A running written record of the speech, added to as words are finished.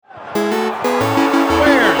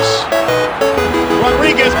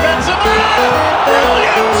Rodriguez, Benzema!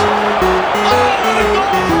 Brilliant! Oh, what a goal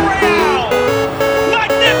for Real!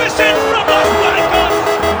 Magnificent from Los Blancos!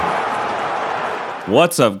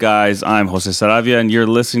 What's up, guys? I'm Jose Saravia, and you're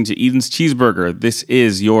listening to Eden's Cheeseburger. This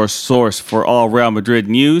is your source for all Real Madrid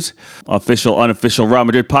news, official, unofficial Real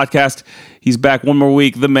Madrid podcast. He's back one more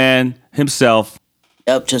week, the man himself.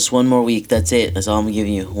 Yep, just one more week. That's it. That's all I'm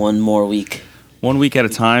giving you. One more week. 1 week at a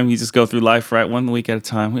time. You just go through life, right? 1 week at a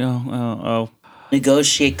time.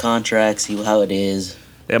 Negotiate contracts, see how it is.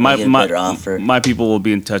 Yeah, Get a better offer. my people will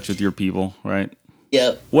be in touch with your people, right?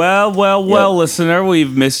 Yep. Well, listener,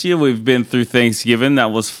 we've missed you. We've been through Thanksgiving.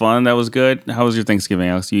 That was fun. That was good. How was your Thanksgiving,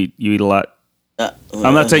 Alex? You eat a lot?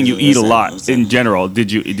 I'm not saying you eat a lot in general.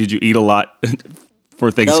 Did you eat a lot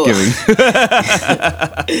for Thanksgiving?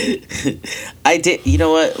 I did. You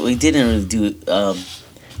know what? We didn't really do.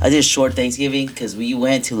 I did short Thanksgiving because we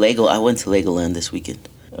went to Lego. I went to Legoland this weekend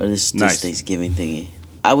or this Thanksgiving thingy.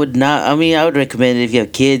 I would not. I mean, I would recommend it if you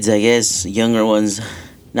have kids. I guess younger ones.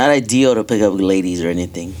 Not ideal to pick up ladies or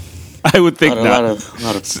anything. I would think a not.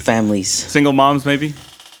 lot of families. Single moms, maybe?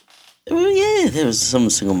 Well, yeah, there was some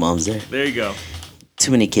single moms there. There you go.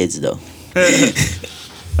 Too many kids, though.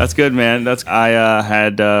 That's good, man. I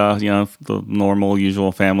had the normal,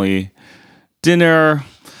 usual family dinner.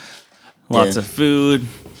 Lots of food.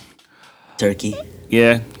 Turkey.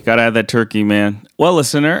 Yeah, gotta have that turkey, man. Well,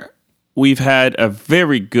 listener, we've had a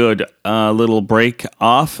very good little break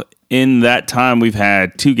off. In that time, we've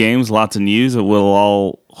had 2 games, lots of news that we'll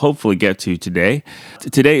all hopefully get to today.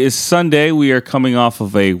 Today is Sunday. We are coming off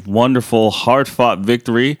of a wonderful, hard-fought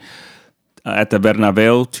victory at the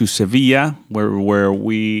Bernabeu to Sevilla, where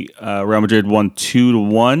we Real Madrid won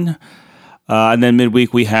 2-1. And then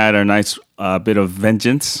midweek, we had a nice bit of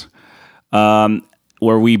vengeance,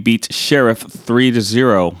 where we beat Sheriff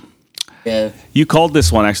 3-0. Yeah. You called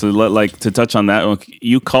this one, actually, like to touch on that.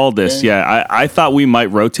 You called this. Yeah. I thought we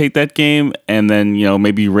might rotate that game and then,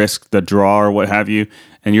 maybe risk the draw or what have you.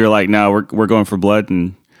 And you're like, no, we're going for blood,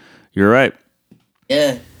 and you're right.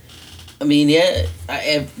 Yeah. I mean,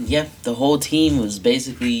 the whole team was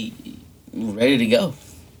basically ready to go.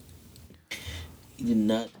 He did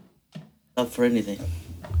not stop for anything.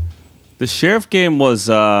 The Sheriff game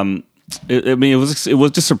was it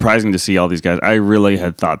was just surprising to see all these guys. I really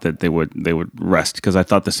had thought that they would rest because I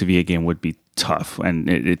thought the Sevilla game would be tough, and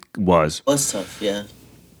it was. It was tough, yeah.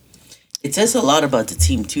 It says a lot about the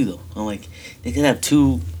team too, though. I'm like, they could have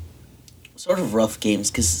 2 sort of rough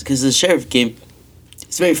games because the Sheriff game,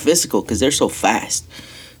 it's very physical because they're so fast.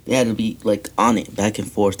 They had to be like on it, back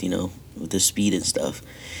and forth, with the speed and stuff.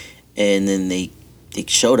 And then they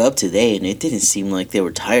showed up today, and it didn't seem like they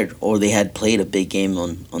were tired or they had played a big game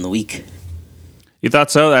on the week. You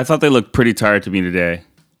thought so? I thought they looked pretty tired to me today.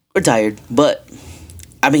 We're tired, but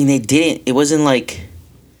I mean, they didn't. It wasn't like.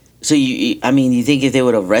 So you think if they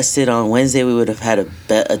would have rested on Wednesday, we would have had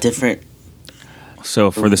a different.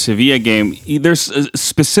 So for the Sevilla game, there's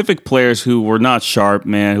specific players who were not sharp,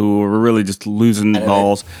 man, who were really just losing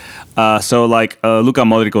balls. So Luka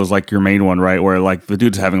Modric was like your main one, right? Where like the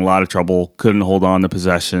dude's having a lot of trouble, couldn't hold on to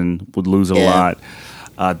possession, would lose a lot.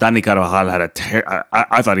 Dani Carvajal had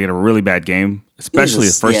I thought he had a really bad game, especially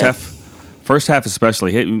the first half. First half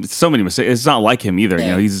especially, hit so many mistakes. It's not like him either.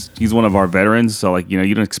 Yeah. He's one of our veterans, so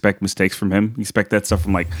you don't expect mistakes from him. You expect that stuff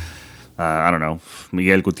from I don't know,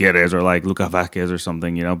 Miguel Gutierrez or like Lucas Vázquez or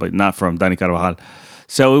something, but not from Dani Carvajal.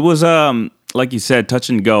 So it was like you said, touch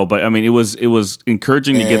and go. But I mean, it was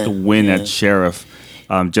encouraging to get the win at Sheriff,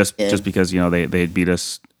 just because they had beat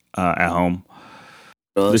us at home.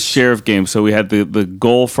 The Sheriff game. So we had the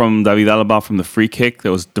goal from David Alaba from the free kick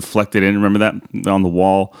that was deflected in. Remember that on the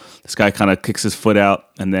wall? This guy kind of kicks his foot out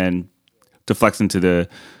and then deflects into the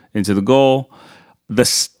goal.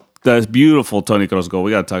 The beautiful Toni Kroos goal.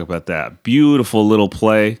 We got to talk about that. Beautiful little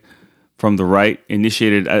play from the right,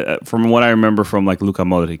 initiated from what I remember from like Luka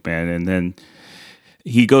Modric, man. And then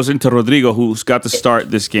he goes into Rodrigo, who's got to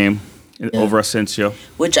start this game over Asensio.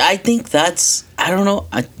 Which I think I don't know.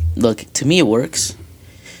 Look, to me it works.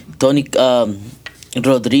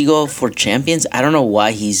 Rodrigo for Champions. I don't know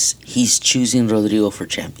why he's choosing Rodrigo for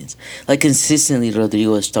Champions. Like consistently,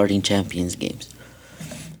 Rodrigo is starting Champions games,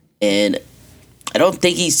 and I don't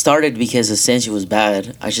think he started because Asensio was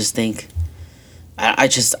bad. I just think, I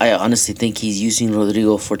honestly think he's using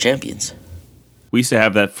Rodrigo for Champions. We used to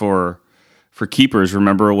have that for keepers.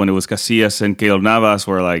 Remember when it was Casillas and Keylor Navas,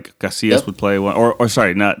 where like Casillas would play one, or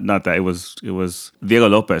sorry, not that. It was Diego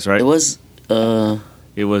Lopez, right?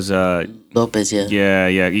 It was Lopez, yeah.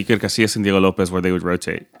 Yeah. Iker Casillas and Diego Lopez, where they would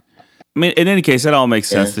rotate. I mean, in any case, that all makes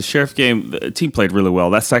sense. Yeah. The Sheriff game, the team played really well.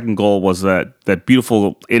 That second goal was that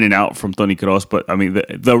beautiful in and out from Toni Kroos. But I mean,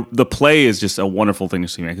 the play is just a wonderful thing to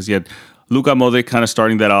see, man. Because you had Luka Modric kind of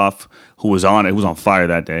starting that off, who was on fire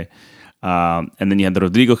that day. And then you had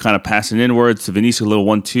Rodrigo kind of passing inwards to Vinicius, a little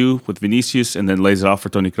 1-2 with Vinicius, and then lays it off for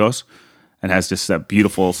Toni Kroos. And has just that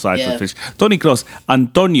beautiful side foot finish. Toni Kroos,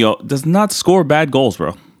 Antonio does not score bad goals,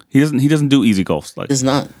 bro. He doesn't do easy goals. Like, Does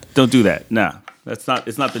not. don't do that. Nah. It's not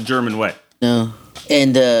the German way. No.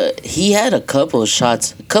 And he had a couple of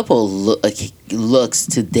shots, looks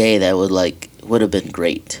today that would have been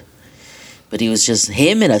great. But he was just,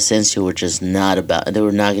 him and Asensio were just not about, they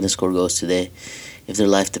were not going to score goals today if their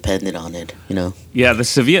life depended on it, you know? Yeah, the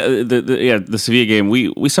Sevilla game,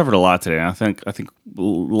 we suffered a lot today. I think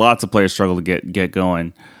lots of players struggle to get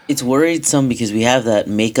going. It's worrisome because we have that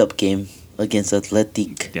makeup game against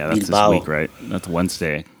Athletic Yeah, that's Bilbao. this week, right? That's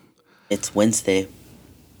Wednesday. It's Wednesday.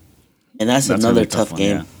 And that's gonna another be a tough one,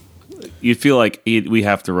 game. yeah. You'd feel like we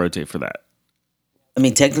have to rotate for that. I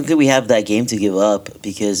mean, technically, we have that game to give up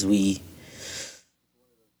because it's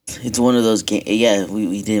one of those games. Yeah,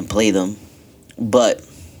 we didn't play them, but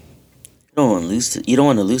you don't want to lose. You don't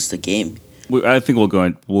want to lose the game. I think we'll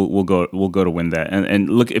go to win that. And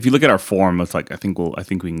look, if you look at our form, it's like I think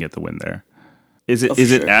we can get the win there. Is it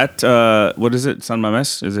sure. at what is it, San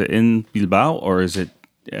Mamés? Is it in Bilbao or is it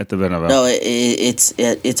at the Bernabeu? No, it's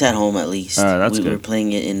at home at least. That's we good. were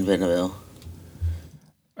playing it in Bernabeu.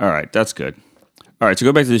 All right, that's good. All right, so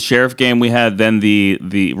go back to the Sheriff game. We had then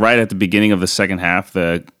the right at the beginning of the second half,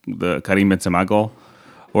 the Karim Benzema goal,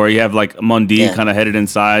 where you have like Mondi kind of headed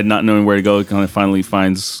inside, not knowing where to go. He kind of finally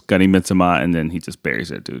finds Karim Benzema, and then he just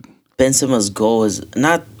buries it, dude. Benzema's goal is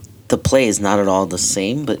not, the play is not at all the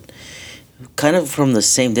same, but kind of from the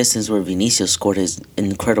same distance where Vinicius scored his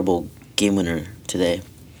incredible game winner today.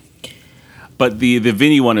 But the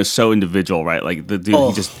Vinny one is so individual, right? Like the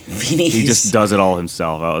dude, he just does it all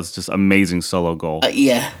himself. Oh, it's just amazing solo goal.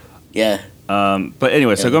 Yeah. But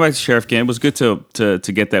anyway, so going back to Sheriff game, it was good to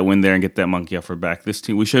get that win there and get that monkey off our back. This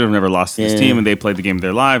team, we should have never lost to this team, and they played the game of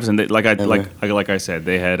their lives. And they, like I said,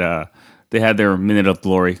 they had their minute of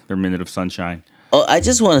glory, their minute of sunshine. Oh, I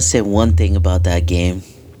just want to say one thing about that game.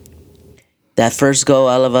 That first goal,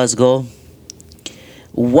 Alava's goal.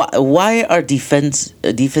 Why are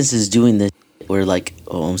defenses doing this? We're like,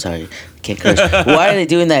 oh, I'm sorry, can't curse. Why are they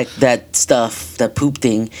doing that stuff, that poop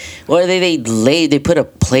thing? Why are they put a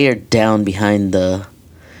player down behind the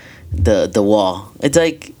wall? It's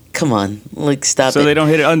like, come on, like stop. So it. they don't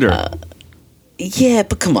hit it under. Yeah,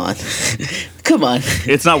 but come on, come on.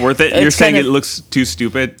 It's not worth it. You're saying it looks too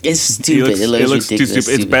stupid. It's stupid. It looks too stupid.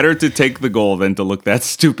 It's better to take the goal than to look that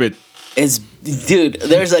stupid. Dude,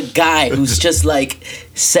 there's a guy who's just like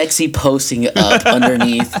sexy posting up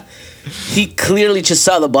underneath. He clearly just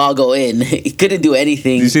saw the ball go in. He couldn't do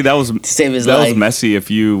anything. You see, that was to save his life. That was Messi a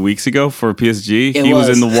few weeks ago for PSG. It he was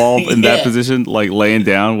in the wall in that Yeah. position, like laying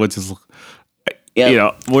down, which is, you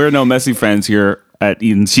know, we're no Messi fans here at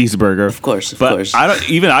Eden Cheeseburger. Of course.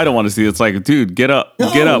 I don't want to see it. It's like, dude, get up.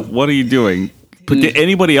 What are you doing? Put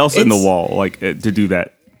anybody else in the wall, like to do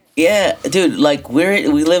that. Yeah, dude, like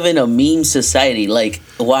we live in a meme society. Like,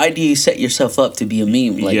 why do you set yourself up to be a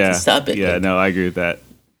meme? Like, stop it. Yeah, Like, no, I agree with that.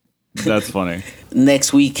 That's funny.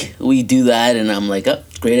 next week we do that, and I'm like, oh,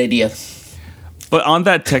 great idea. But on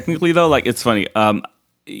that, technically though, like it's funny.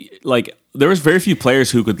 Like there was very few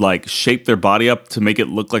players who could like shape their body up to make it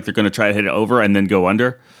look like they're going to try to hit it over and then go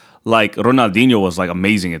under. Like Ronaldinho was like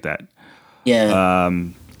amazing at that. Yeah.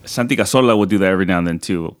 Santi Cazorla would do that every now and then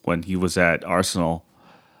too when he was at Arsenal.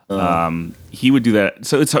 He would do that.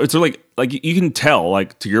 So it's like you can tell,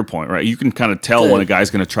 like to your point, right? You can kind of tell when a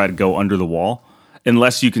guy's going to try to go under the wall.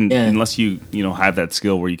 Unless you have that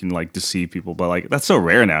skill where you can like deceive people, but like that's so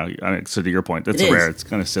rare now. So to your point, that's rare. It's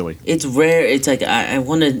kind of silly. It's rare. It's like I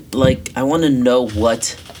want to know what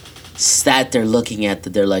stat they're looking at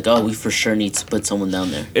that they're like, oh, we for sure need to put someone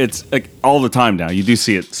down there. It's like all the time now. You do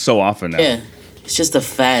see it so often now. Yeah, it's just a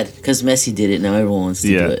fad because Messi did it. Now everyone wants to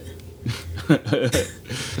do it.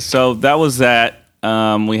 So that was that.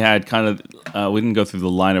 We had kind of we didn't go through the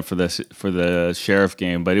lineup for the Sheriff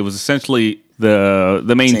game, but it was essentially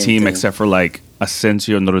the main Same team thing. except for like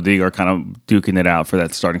Asensio and Rodrigo are kind of duking it out for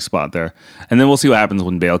that starting spot there, and then we'll see what happens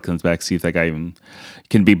when Bale comes back. See if that guy even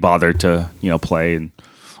can be bothered to play and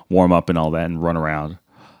warm up and all that and run around.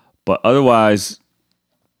 But otherwise,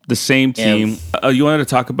 the same team. You wanted to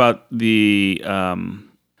talk about the.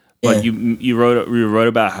 But you wrote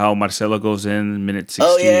about how Marcelo goes in minute 60.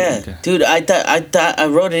 Oh yeah, dude! I thought I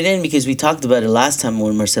wrote it in because we talked about it last time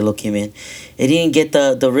when Marcelo came in. He didn't get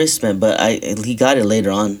the wristband, but he got it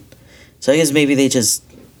later on. So I guess maybe they just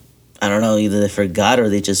I don't know, either they forgot or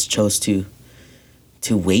they just chose to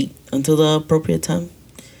wait until the appropriate time.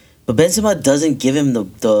 But Benzema doesn't give him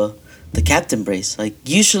the captain brace. Like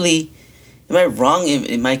usually, am I wrong?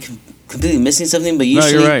 Am I completely missing something? But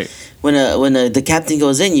usually, you're right. When the captain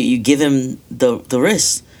goes in, you give him the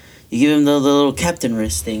wrist. You give him the little captain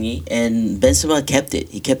wrist thingy, and Benzema kept it.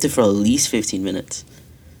 He kept it for at least 15 minutes.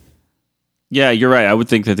 Yeah, you're right. I would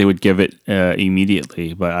think that they would give it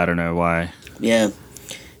immediately, but I don't know why. Yeah, it's Why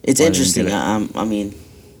they didn't interesting. get it. I mean,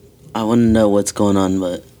 I want to know what's going on,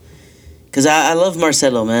 but because I love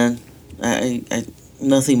Marcelo, man. I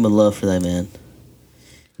nothing but love for that man.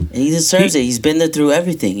 And he deserves it. He's been there through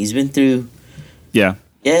everything. He's been through. Yeah.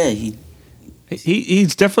 Yeah,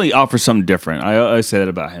 He's definitely offers something different. I always say that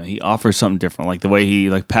about him. He offers something different, like the way he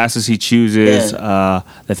passes he chooses, the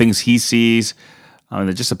things he sees,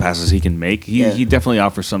 just the passes he can make. He definitely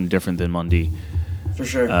offers something different than Mendy. for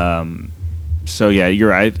sure. So yeah, you're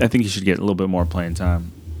right. I think he should get a little bit more playing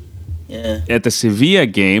time. Yeah. At the Sevilla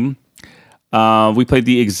game, we played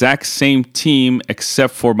the exact same team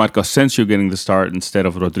except for Marco Asensio getting the start instead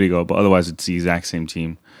of Rodrigo, but otherwise it's the exact same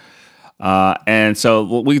team. And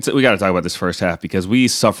so we got to talk about this first half because we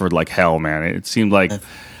suffered like hell, man. It seemed like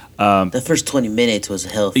The first 20 minutes was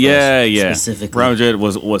hell for us, yeah. specifically. Real Madrid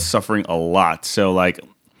was suffering a lot. So like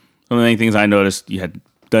one of the main things I noticed, you had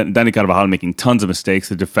Dani Carvajal making tons of mistakes.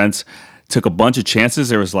 The defense took a bunch of chances.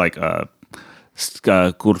 There was like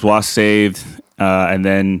Courtois saved, and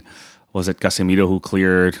then was it Casemiro who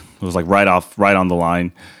cleared? It was like right on the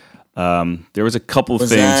line. There was a couple of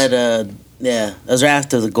Was things. that, that was right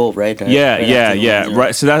after the goal, right? Yeah. After the 1-0.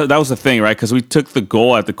 Right. So that was the thing, right? Because we took the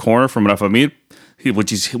goal at the corner from Rafa Mir,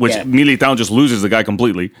 which Militao just loses the guy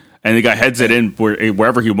completely, and the guy heads it in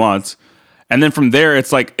wherever he wants. And then from there,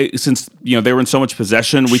 it's like since they were in so much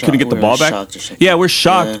possession, we couldn't get the ball back. Yeah, we're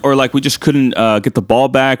shocked, or like we just couldn't get the ball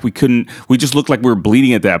back. We couldn't. We just looked like we were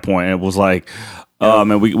bleeding at that point. And it was like,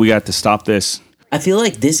 man, we got to stop this. I feel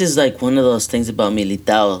like this is like one of those things about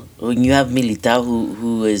Militao. When you have Militao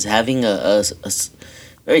who is having a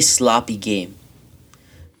very sloppy game,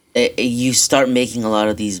 you start making a lot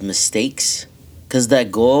of these mistakes. Because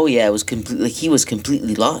that goal, it was completely. Like, he was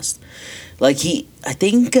completely lost. Like I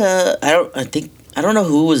don't know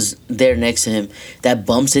who was there next to him that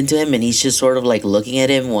bumps into him and he's just sort of like looking at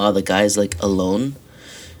him while the guy's like alone,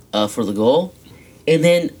 for the goal, and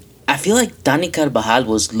then I feel like Dani Carvajal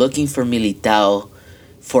was looking for Militao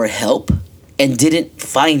for help and didn't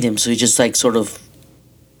find him, so he just like sort of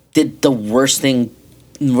did the worst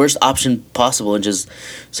option possible and just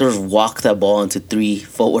sort of walked that ball into 3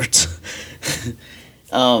 forwards.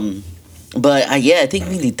 But I think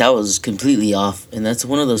Militao was completely off, and that's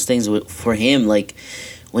one of those things for him. Like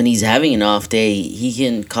when he's having an off day, he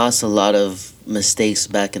can cause a lot of mistakes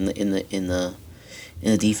back in the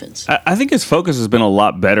defense. I think his focus has been a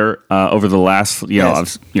lot better over the last for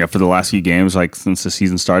the last few games, like since the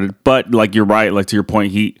season started. But like you're right, like to your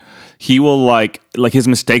point, he will like his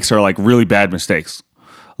mistakes are like really bad mistakes.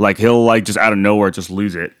 Like he'll like just out of nowhere just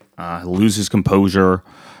lose it, lose his composure.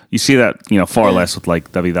 You see that, far less with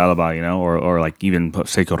like David Alaba, or like even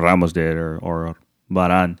Sergio Ramos did or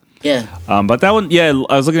Varane. Yeah. But that one, I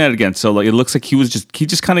was looking at it again. So like it looks like he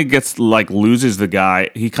just kind of gets like loses the guy.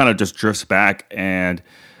 He kind of just drifts back, and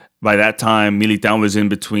by that time Militao was in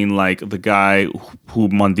between like the guy who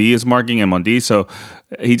Mendy is marking and Mendy. So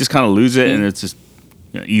he just kind of loses it, and it's just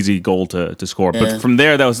easy goal to score. Yeah. But from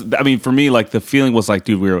there, for me, like the feeling was like,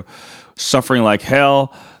 dude, we were suffering like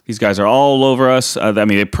hell. These guys are all over us.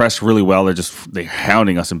 They pressed really well. They're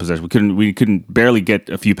hounding us in possession. We couldn't barely get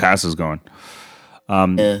a few passes going.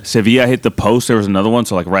 Sevilla hit the post. There was another one,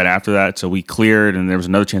 so like right after that, so we cleared, and there was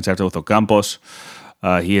another chance after with Ocampos.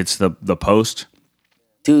 He hits the post.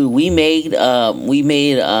 Dude, we made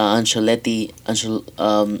Ancelotti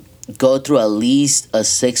go through at least a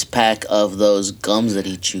 6-pack of those gums that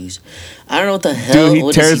he chews. I don't know what the hell. Dude,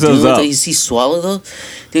 he tears those up. Does he swallow those?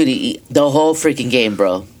 Dude, the whole freaking game,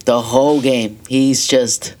 bro. The whole game. He's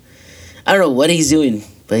just, I don't know what he's doing,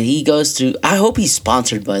 but he goes through. I hope he's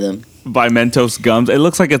sponsored by them. By Mentos gums. It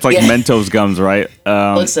looks like it's like Mentos gums, right?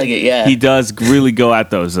 Looks like it, yeah. He does really go at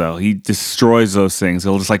those, though. He destroys those things.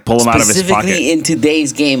 He'll just like pull them out of his pocket. Specifically in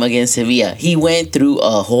today's game against Sevilla, he went through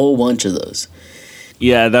a whole bunch of those.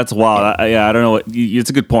 Yeah, that's wild. I don't know. It's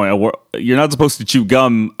a good point. You're not supposed to chew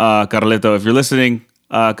gum, Carleto. If you're listening,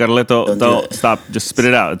 Carleto, don't stop. Just spit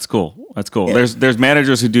it out. It's cool. That's cool. Yeah. There's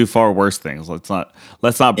managers who do far worse things. Let's not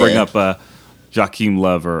bring up Joachim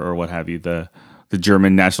Löw or what have you, the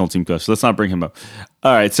German national team coach. So let's not bring him up.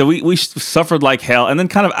 All right. So we suffered like hell, and then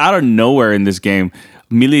kind of out of nowhere in this game,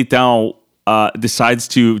 Militao decides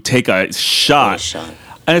to take a shot.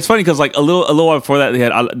 And it's funny because like a little while before that, they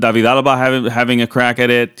had David Alaba having a crack at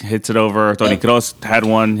it, hits it over. Toni Kroos had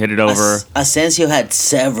one, hit it over. Asensio had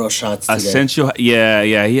several shots today. Asensio,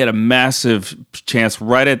 yeah, he had a massive chance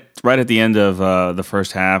right at the end of the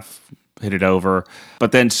first half, hit it over.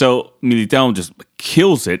 But then so Militao just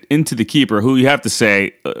kills it into the keeper, who you have to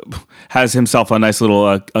say has himself a nice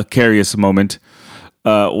little Karius moment.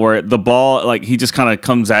 Where the ball, like he just kind of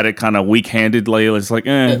comes at it kind of weak-handedly. It's like,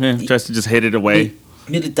 tries to just hit it away.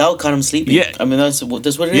 Militao caught him sleeping. Yeah. I mean, that's what it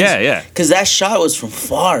is. Yeah. Because that shot was from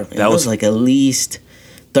far. Man. That was like at least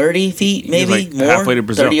 30 feet, maybe like more. halfway to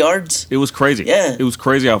Brazil. 30 yards. It was crazy. Yeah. It was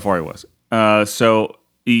crazy how far he was. So,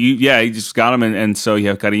 he just got him. And so you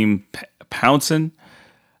have Karim pouncing.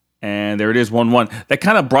 And there it is, 1-1. That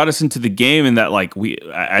kind of brought us into the game in that, like,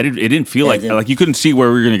 it didn't feel like you couldn't see where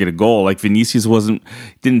we were going to get a goal. Like, Vinicius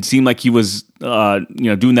didn't seem like he was,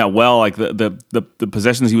 doing that well. Like, the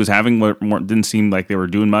possessions he was having didn't seem like they were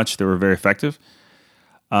doing much. They were very effective.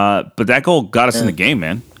 But that goal got us in the game,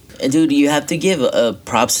 man. And dude, you have to give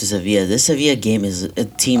props to Sevilla. This Sevilla team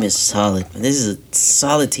is solid. This is a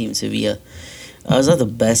solid team, Sevilla. It's not the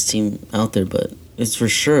best team out there, but it's for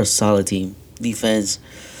sure a solid team. Defense.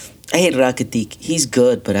 I hate Rakitic. He's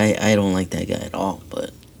good, but I don't like that guy at all.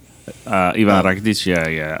 But Ivan Rakitic,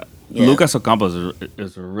 yeah. Lucas Ocampos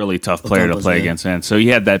is a really tough player to play against, man. So he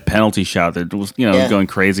had that penalty shot that was going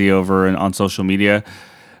crazy over on social media.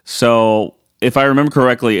 So if I remember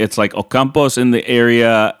correctly, it's like Ocampos in the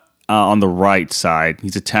area on the right side.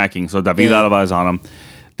 He's attacking. So David Alaba is on him.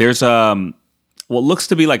 There's what looks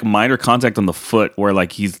to be like minor contact on the foot where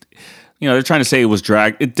like he's. They're trying to say it was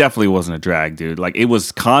drag. It definitely wasn't a drag, dude. Like, it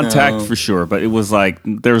was contact for sure, but it was like,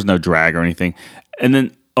 there was no drag or anything. And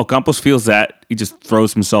then Ocampos feels that. He just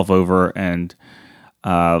throws himself over and,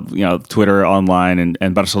 Twitter, online,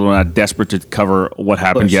 and Barcelona desperate to cover what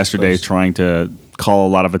happened yesterday, trying to call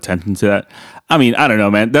a lot of attention to that. I mean, I don't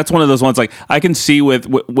know, man. That's one of those ones, like, I can see with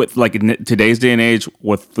like in today's day and age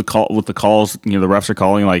with the calls, the refs are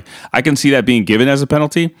calling, like, I can see that being given as a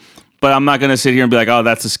penalty. But I'm not going to sit here and be like, oh,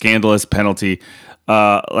 that's a scandalous penalty.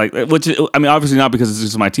 Obviously not because this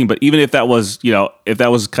is my team, but even if that was, if that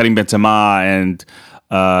was Karim Benzema and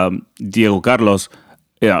Diego Carlos,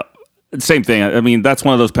 same thing. I mean, that's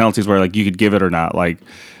one of those penalties where like you could give it or not. Like,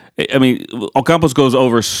 I mean, Ocampos goes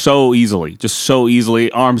over so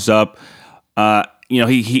easily, arms up.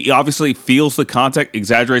 He obviously feels the contact,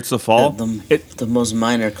 exaggerates the fall. The most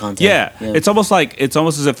minor contact. Yeah, it's almost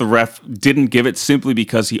as if the ref didn't give it simply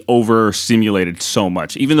because he over simulated so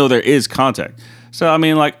much, even though there is contact. So I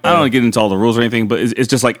mean, like, I don't want to get into all the rules or anything, but it's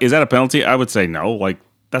just like, is that a penalty? I would say no. Like,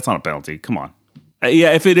 that's not a penalty. Come on.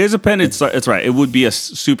 If it is a pen, it's right. It would be a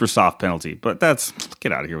super soft penalty, but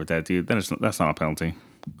get out of here with that, dude. That's not a penalty.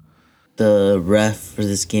 The ref for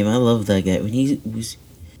this game, I love that guy. When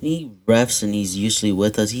he refs and he's usually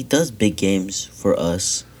with us, he does big games for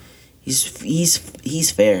us. He's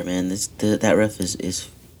fair, man. That ref is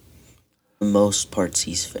for the most parts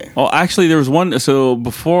he's fair. Oh, actually, there was one. So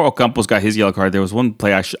before Ocampos got his yellow card, there was one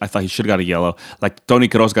play I thought he should have got a yellow. Like Toni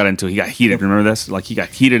Kroos got into, he got heated. Remember this? Like he got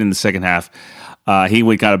heated in the second half. He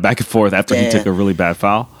went kind of back and forth after he took a really bad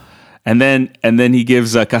foul. And then he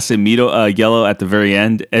gives Casemiro a yellow at the very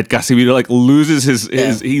end, and Casemiro like loses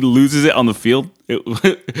he loses it on the field.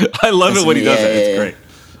 I love it when he does it. It's great.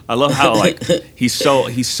 I love how like he's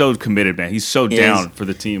so committed, man. He's so down for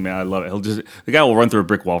the team, man. I love it. The guy will run through a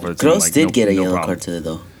brick wall for the team. Kroos did get a yellow card today,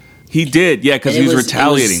 though. He did, yeah, because he was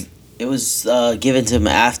retaliating. It was given to him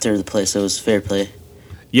after the play, so it was fair play.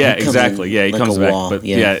 Yeah, exactly. Yeah, he comes back, but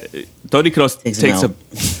Toni Kroos takes a.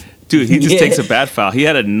 Dude, he just takes a bad foul. He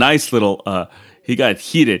had a nice little. He got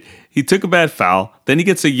heated. He took a bad foul. Then he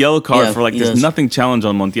gets a yellow card for like this nothing challenge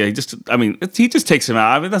on Montiel. He just takes him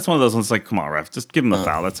out. I mean, that's one of those ones like, come on, ref, just give him the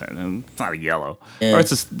foul. That's it. It's not a yellow, or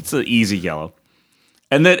it's an easy yellow.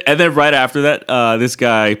 And then right after that, this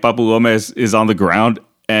guy Papu Gomez is on the ground.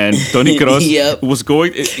 And Toni Kroos was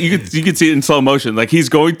going. You could see it in slow motion. Like he's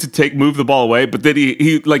going to move the ball away, but then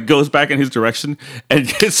he like goes back in his direction and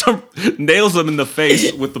nails him in the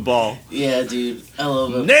face with the ball. Yeah, dude, I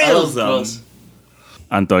love him. Nails him.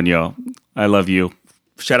 Antonio, I love you.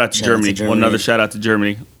 Shout out to Germany. One another shout out to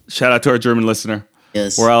Germany. Shout out to our German listener.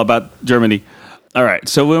 Yes, we're all about Germany. All right.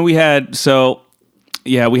 So when we had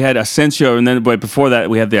we had Asensio, and then before that,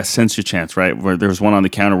 we had the Asensio chance, right? Where there was one on the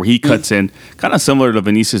counter where he cuts in, kind of similar to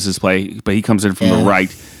Vinicius' play, but he comes in from the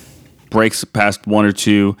right, breaks past one or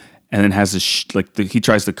two, and then has he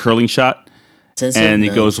tries the curling shot, and he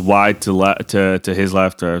goes wide to his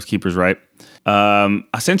left, or his keeper's right.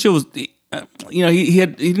 Asensio was, he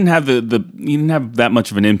didn't have he didn't have that much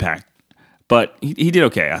of an impact, but he did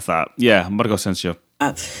okay, I thought. Yeah, Marco Asensio.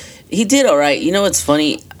 He did all right. You know what's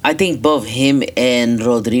funny? I think both him and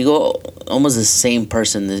Rodrigo almost the same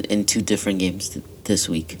person in two different games this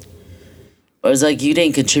week. It was like you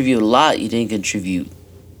didn't contribute a lot. You didn't contribute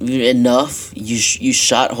enough. You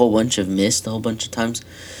shot a whole bunch of missed a whole bunch of times,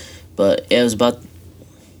 but it was about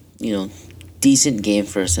decent game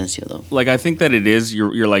for Asensio though. Like I think that it is.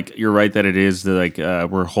 You're right that it is.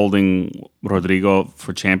 We're holding Rodrigo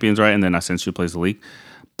for champions, right? And then Asensio plays the league.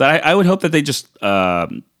 But I would hope that they just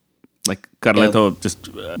like Carleto just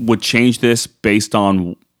would change this based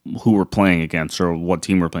on who we're playing against or what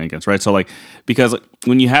team we're playing against, right? So like because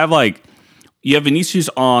when you have Vinicius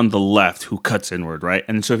on the left who cuts inward, right?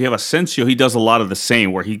 And so if you have Asensio, he does a lot of the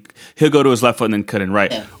same where he'll go to his left foot and then cut in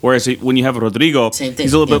right. Yeah. Whereas when you have Rodrigo, Same thing,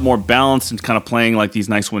 he's a little bit more balanced and kind of playing like these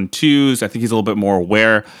nice 1-2s. I think he's a little bit more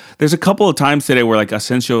aware. There's a couple of times today where like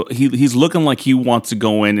Asensio, he's looking like he wants to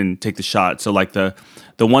go in and take the shot. So like the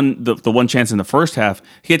one chance in the first half,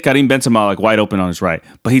 he had Karim Benzema like wide open on his right,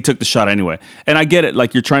 but he took the shot anyway. And I get it,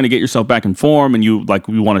 like you're trying to get yourself back in form, and you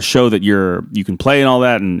want to show that you can play and all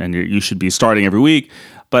that, and you should be starting every week.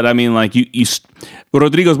 But I mean, like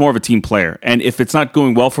Rodrigo's more of a team player, and if it's not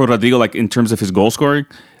going well for Rodrigo, like in terms of his goal scoring,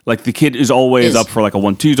 like the kid is always up for like a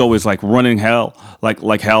 1-2. He's always like running hell,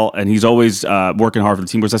 like hell, and he's always working hard for the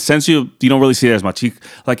team. Whereas Asensio, you don't really see that as much.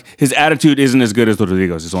 His attitude isn't as good as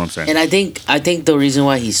Rodrigo's. Is what I'm saying. And I think the reason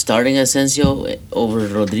why he's starting Asensio over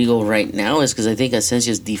Rodrigo right now is because I think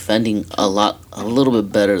Asensio's defending a little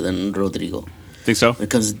bit better than Rodrigo. Think so?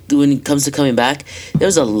 When it comes to coming back, there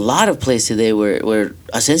was a lot of plays today where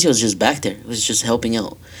Asensio was just back there. It was just helping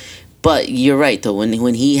out. But you're right though.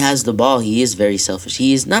 When he has the ball, he is very selfish.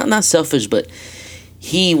 He is not selfish, but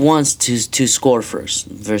he wants to score first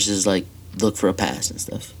versus like look for a pass and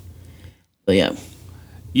stuff. But yeah.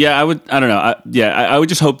 Yeah, I don't know. I would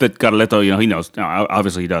just hope that Carleto, he knows. No,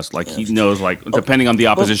 obviously he does. Like he knows, like depending on the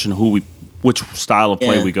opposition, which style of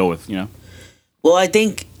play we go with. Well, I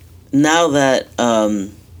think now that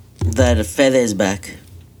that Fede is back,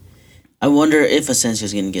 I wonder if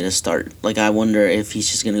Asensio's going to get a start. Like, I wonder if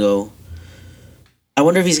he's just going to go... I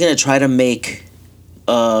wonder if he's going to try to make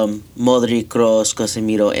Modric, Kroos,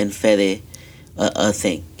 Casemiro, and Fede a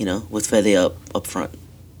thing, with Fede up front.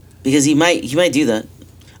 Because he might do that.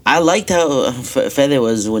 I liked how Fede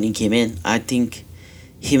was when he came in. I think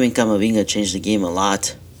him and Camavinga changed the game a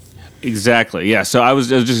lot. Exactly, yeah. So I was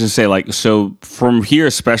just going to say, like, so from here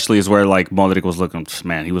especially is where, like, Modric was looking...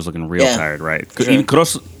 Man, he was looking real tired, right? Sure. Even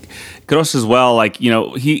Kroos as well, like,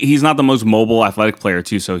 he's not the most mobile athletic player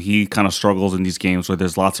too, so he kind of struggles in these games where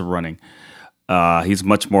there's lots of running. He's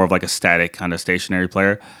much more of like a static kind of stationary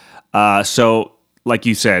player. So like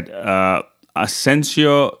you said,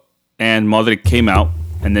 Asensio and Modric came out,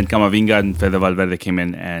 and then Camavinga and Fede Valverde came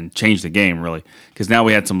in and changed the game really, because now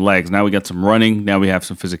we had some legs, now we got some running, now we have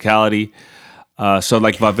some physicality. So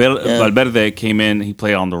like Valverde came in, he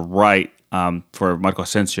played on the right for Marco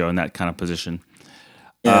Asensio in that kind of position.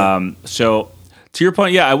 Yeah. So to your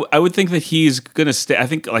point, yeah, I would think that he's gonna stay. I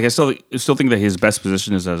think, like, I still think that his best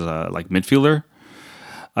position is as a like midfielder,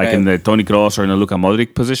 like in the Toni Kroos or in the Luka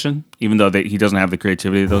Modric position. Even though he doesn't have the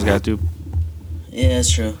creativity that those guys do. Yeah,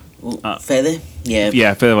 that's true. Fede,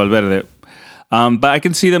 Fede Valverde. But I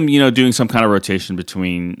can see them, doing some kind of rotation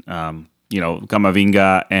between,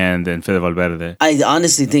 Camavinga and then Fede Valverde. I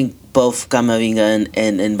honestly think both Camavinga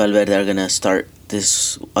and Valverde are gonna start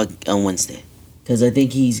this on Wednesday. Because I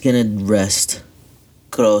think he's going to rest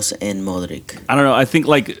Kroos and Modric. I don't know. I think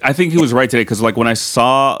he was right today. Because like when I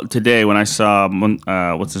saw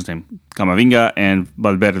what's his name? Camavinga and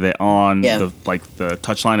Valverde on the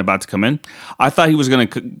touchline about to come in, I thought he was going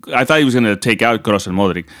to take out Kroos and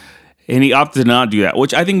Modric. And he opted to not do that,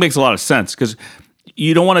 which I think makes a lot of sense. Because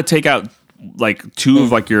you don't want to take out like two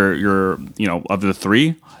of like your of the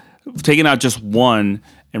three. Taking out just one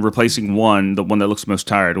and replacing the one that looks most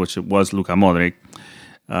tired, which it was Luka Modric.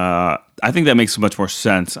 I think that makes much more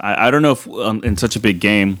sense. I don't know if in such a big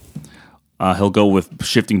game he'll go with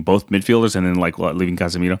shifting both midfielders and then leaving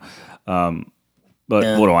Casemiro.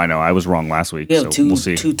 But what do I know? I was wrong last week. We have we'll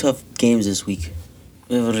see. two tough games this week.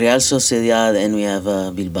 We have Real Sociedad and we have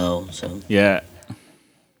Bilbao. So yeah.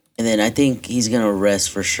 And then I think he's gonna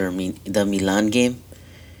rest for sure. I mean, the Milan game,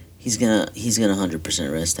 he's gonna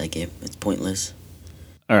 100% rest that game. It's pointless.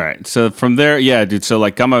 All right. So from there, yeah, dude. So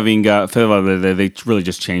like Camavinga, Fede Valverde, they really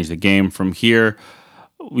just changed the game. From here,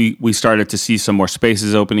 we started to see some more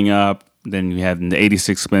spaces opening up. Then we had in the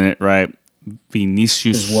 86th minute, right,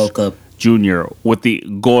 Vinicius just woke up. Junior with the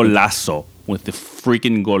golazo, with the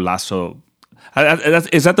freaking golazo.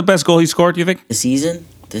 Is that the best goal he scored? Do you think? This season?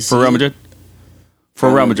 For Real Madrid? For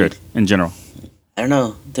Real Madrid in general. I don't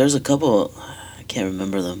know. There's a couple. I can't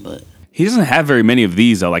remember them, but He doesn't have very many of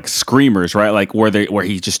these though, like screamers, right? Like where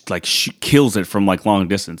he just like kills it from like long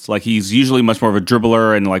distance. Like he's usually much more of a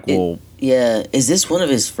dribbler and like yeah. Is this one of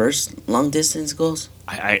his first long distance goals?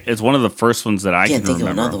 It's one of the first ones that I Can't can think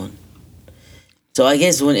remember. of another one. So I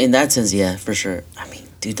guess when in that sense, yeah, for sure. I mean,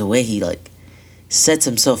 dude, the way he like sets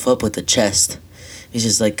himself up with the chest, he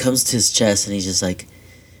just like comes to his chest and he just like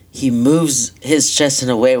he moves his chest in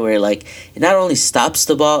a way where like it not only stops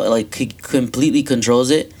the ball, like he completely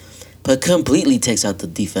controls it, but completely takes out the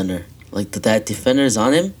defender. Like that defender is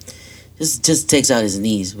on him, just takes out his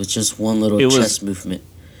knees with just one little chest movement.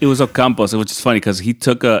 It was Ocampos, which is funny because he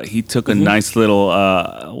took a nice little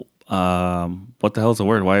what the hell's the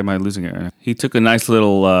word? Why am I losing it right now? He took a nice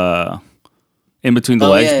little in between the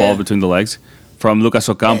legs, ball between the legs from Lucas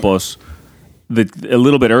Ocampos a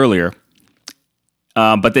little bit earlier.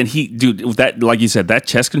 But then that like you said, that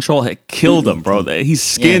chest control had killed him, bro. He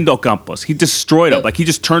skinned Ocampos. He destroyed him. Like he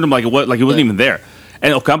just turned him like he wasn't even there.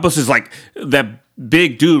 And Ocampos is like that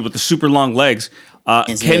big dude with the super long legs.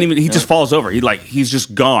 Can't even. He just falls over. He's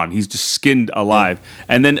just gone. He's just skinned alive.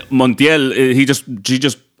 And then Montiel, he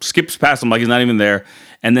just skips past him like he's not even there,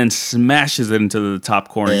 and then smashes it into the top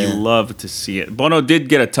corner. You love to see it. Bono did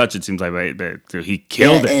get a touch. It seems like but he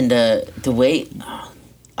killed it. And the way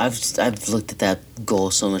I've looked at that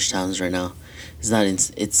goal so much times right now. It's not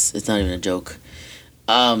even a joke.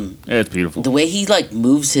 It's beautiful. The way he like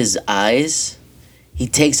moves his eyes, he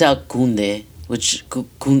takes out Kunde. Which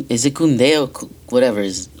is it Kunde or whatever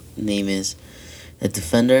his name is, the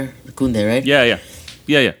defender, Kunde, right? Yeah.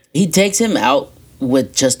 He takes him out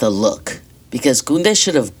with just a look because Kunde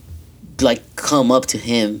should have like come up to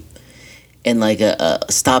him and like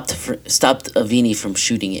stopped Avini from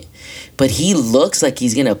shooting it, but he looks like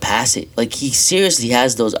he's gonna pass it. Like he seriously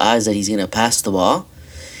has those eyes that he's gonna pass the ball.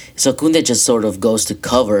 So Kunde just sort of goes to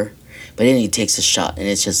cover. But then he takes a shot, and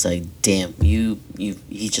it's just like, damn, he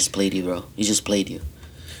just played you, bro. He just played you.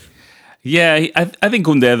 Yeah, I think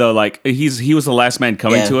Koundé though, like he was the last man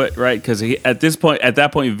coming to it, right? Because at that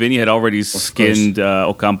point, Vinny had already skinned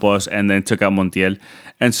Ocampos and then took out Montiel,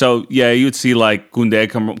 and so you would see like Koundé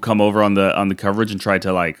come over on the coverage and try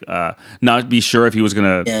to like not be sure if he was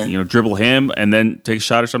gonna dribble him and then take a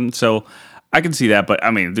shot or something. So I can see that, but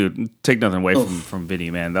I mean, dude, take nothing away from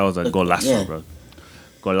Vinny, man. That was a golazo, bro.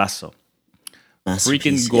 Golazo.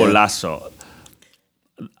 Freaking golazo.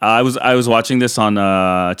 I was watching this on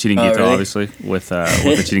Chiringuito, really? Obviously, with the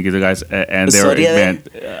Chiringuito guys, and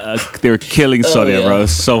they were killing Soria, bro. It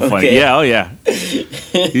was so funny. Okay. Yeah,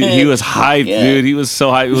 he was hyped, dude. He was so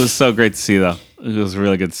hyped. It was so great to see, though. It was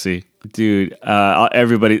really good to see. Dude,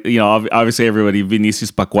 everybody, obviously everybody, Vinicius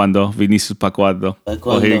pa' cuando.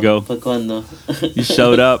 Well, here you go. You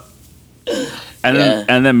showed up.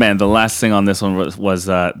 And then, man, the last thing on this one was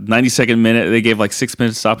 92nd minute. They gave like 6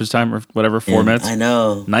 minutes stoppage time or whatever, 4 minutes. I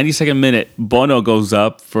know. 92nd minute, Bono goes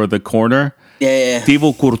up for the corner. Yeah.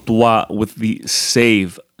 Thibaut Courtois with the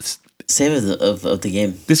save. Save of the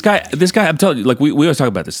game. This guy, I'm telling you, like we always talk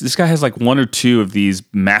about this. This guy has like one or two of these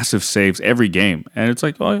massive saves every game, and it's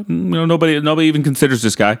like, nobody even considers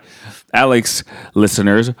this guy. Alex,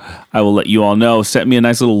 listeners, I will let you all know, sent me a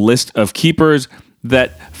nice little list of keepers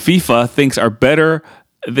that FIFA thinks are better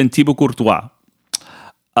than Thibaut Courtois.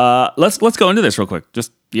 Let's go into this real quick.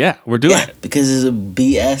 We're doing it because it's a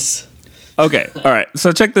BS. Okay, all right.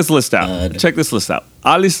 So check this list out.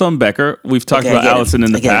 Alisson Becker. We've talked about Alisson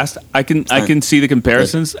in the past. I can see the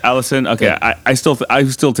comparisons. Good. Alisson. Okay, I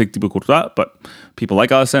still take Thibaut Courtois, but people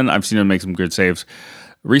like Alisson. I've seen him make some good saves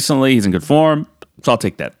recently. He's in good form, so I'll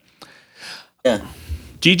take that. Yeah.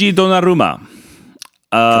 Gigi Donnarumma.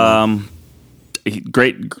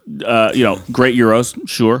 Great, great Euros,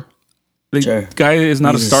 sure. The guy is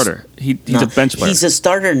not a starter. He's a bench player. He's a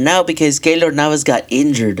starter now because Keylor Navas got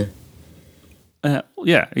injured.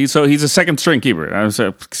 He's a second string keeper.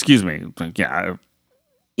 Excuse me.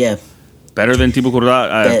 Yeah. Better than Thibaut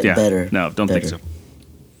Courtois? Better. No, don't think so.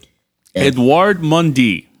 Yeah. Edouard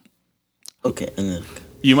Mendy. Okay.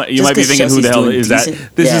 You might be thinking, who the hell is that?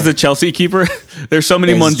 This is the Chelsea keeper. There's so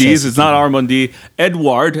many Mondis. It's not our Mondi.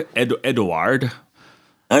 Edouard.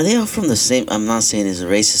 Are they all from the same? I'm not saying it's a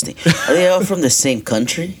racist thing. Are they all from the same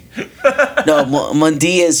country? No,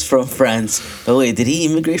 Mondi is from France. But wait, did he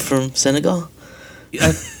immigrate from Senegal?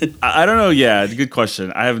 I don't know. Yeah, good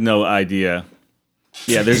question. I have no idea.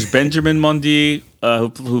 Yeah, there's Benjamin Mondi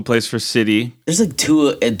who plays for City. There's like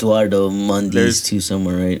two Eduardo Mondis too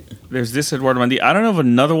somewhere, right? There's this Eduardo Mondi. I don't know of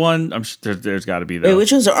another one. I'm sure there's got to be though. Wait,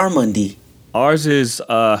 which ones are our Mondi? Ours is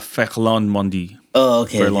Ferland Mondi. Oh,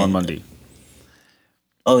 okay. Ferland Mondi.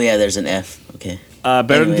 Oh yeah, there's an F. Okay.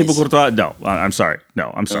 Better than Thibaut Courtois? No, I'm sorry.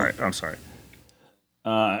 No, I'm sorry.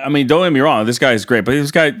 I mean, don't get me wrong. This guy is great, but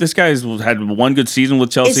this guy's had one good season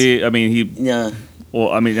with Chelsea. I mean, Yeah. Well,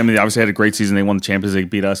 I mean, obviously had a great season. They won the Champions League,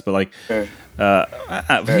 beat us, but like, Sure.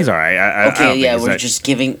 he's all right. I Okay, don't yeah, think he's we're that- just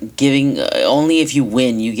giving. Only if you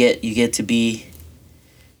win, you get to be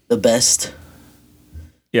the best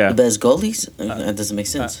yeah, goalies. That doesn't make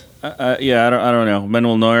sense. yeah. I don't know.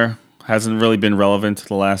 Manuel Neuer hasn't really been relevant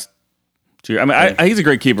the last 2 years. I mean, he's a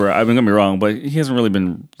great keeper. I mean, don't get me wrong, but he hasn't really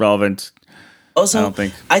been relevant. Also, I don't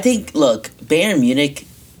think. I think look, Bayern Munich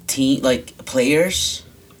team like players.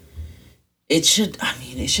 It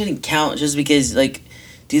shouldn't count just because like,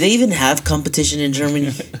 do they even have competition in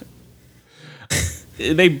Germany?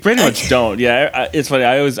 They pretty much don't. Yeah, it's funny.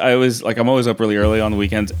 I always like I'm always up really early on the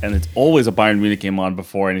weekends, and it's always a Bayern Munich game on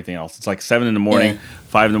before anything else. It's like 7 in the morning, Yeah.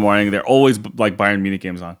 5 in the morning. They're always like Bayern Munich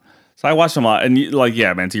games on. So I watch them a lot, and like,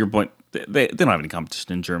 yeah, man. To your point, they don't have any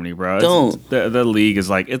competition in Germany, bro. The league is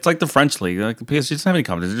like it's like the French league. Like the PSG doesn't have any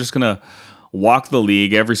competition. They're just gonna walk the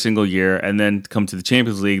league every single year, and then come to the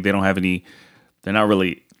Champions League. They don't have any. They're not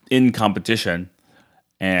really in competition,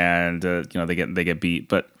 and they get beat,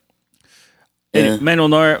 but. Yeah. Manuel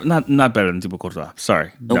Neuer, not better than Thibaut Courtois.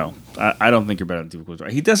 Sorry, Nope. no, I don't think you're better than Thibaut Courtois.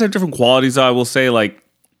 He does have different qualities, though. I will say, like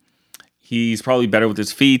he's probably better with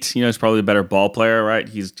his feet. You know, he's probably a better ball player, right?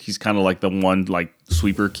 He's kind of like the one like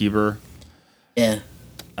sweeper keeper. Yeah.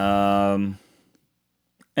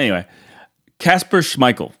 Anyway, Kasper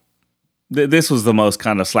Schmeichel. This was the most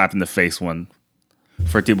kind of slap in the face one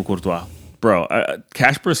for Thibaut Courtois, bro.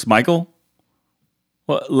 Kasper Schmeichel.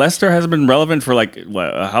 Well, Leicester hasn't been relevant for like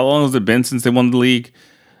how long has it been since they won the league?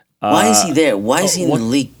 Why is he there? Why is he in what- the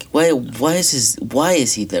league? Why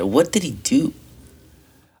is he there? What did he do?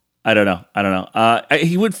 I don't know.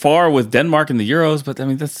 He went far with Denmark in the Euros, but I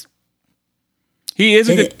mean he is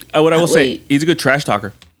a good. What I will say, Wait. he's a good trash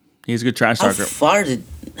talker. He's a good trash How talker. far did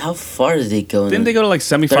they go? Didn't they go to like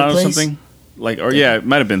semifinals or place? something? Like, or yeah, it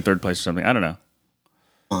might have been third place or something. I don't know.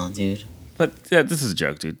 Come on, dude. But yeah, this is a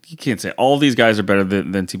joke, dude. You can't say all these guys are better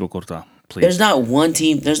than Thibaut Courtois. Please. There's not one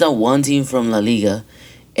team. There's not one team from La Liga,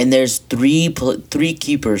 and there's three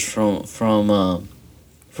keepers from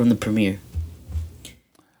the Premier.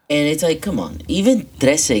 And it's like, come on, even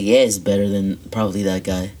Trezeguet is better than probably that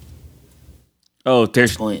guy. Oh, Ter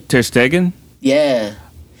Point. Stegen? Yeah,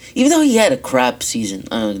 even though he had a crap season.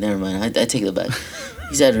 Oh, never mind. I take it back.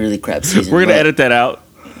 He's had a really crap season. We're gonna but- edit that out.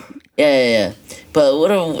 Yeah. But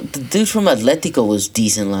the dude from Atletico was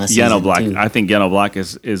decent last season. Jano Black. too. I think Jano Black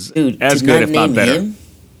is Dude, as did good, not if not name better. him?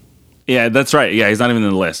 Yeah, that's right. Yeah, he's not even in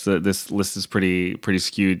the list. This list is pretty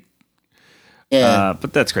skewed. Yeah.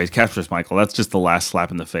 But that's crazy. Kasper Schmeichel. That's just the last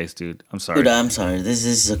slap in the face, dude. I'm sorry. Dude, I'm sorry. This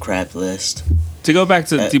is a crap list. To go back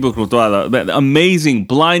to Thibaut Courtois, though, man, amazing,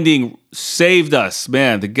 blinding, saved us,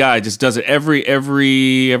 man. The guy just does it every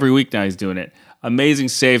week now. He's doing it. Amazing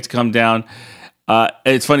save to come down.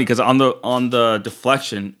 It's funny because on the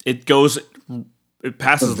deflection, it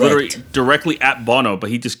passes literally directly at Bono, but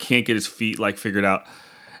he just can't get his feet like figured out.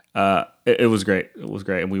 It was great. It was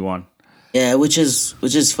great, and we won. Yeah, which is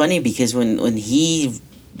funny because when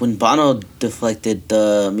Bono deflected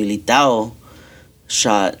the Militao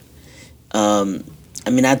shot, I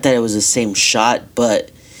mean, not that it was the same shot,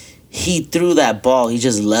 but he threw that ball. He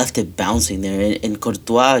just left it bouncing there, and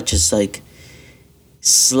Courtois just like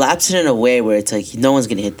slaps it in a way where it's like no one's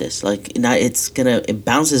gonna hit this. Like it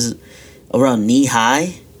bounces around knee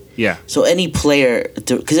high. Yeah. So any player,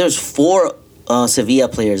 because there was 4 Sevilla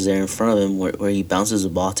players there in front of him where he bounces the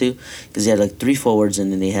ball to, because he had like 3 forwards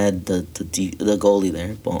and then they had the goalie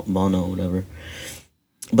there, Bono, whatever.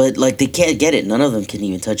 But like they can't get it. None of them can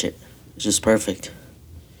even touch it. It's just perfect.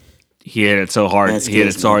 He hit it so hard. That's He hit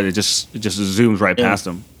it good, so hard. It just zooms right past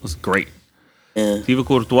him. It was great. Yeah. Thibaut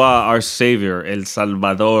Courtois, our savior, El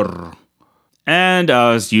Salvador. And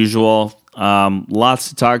as usual, lots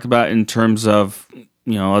to talk about in terms of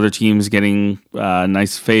other teams getting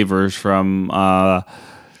nice favors from the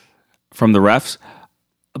refs.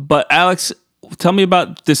 But Alex, tell me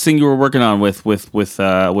about this thing you were working on with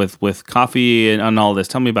coffee and all this.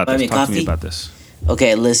 Tell me about this. Talk to me about this.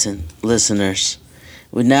 Okay, listen, listeners.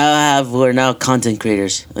 We're now content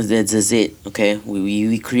creators. That's it. Okay,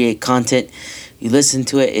 we create content. You listen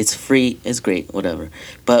to it. It's free. It's great. Whatever.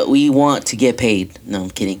 But we want to get paid. No, I'm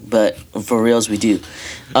kidding. But for reals, we do.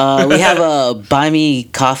 We have a Buy Me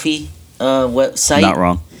Coffee website. Not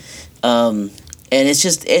wrong. And it's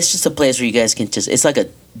just a place where you guys can it's like a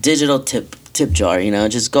digital tip jar.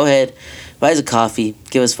 Just go ahead, buy us a coffee,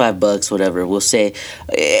 give us $5, whatever. We'll say,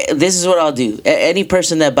 this is what I'll do. Any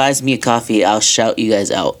person that buys me a coffee, I'll shout you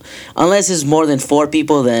guys out. Unless it's more than 4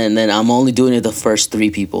 people, then I'm only doing it. The first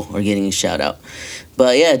 3 people are getting a shout out.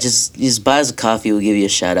 But yeah, just buy us a coffee. We'll give you a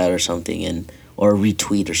shout out or something, or a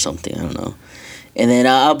retweet or something. I don't know. And then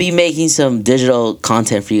I'll be making some digital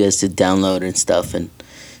content for you guys to download and stuff, and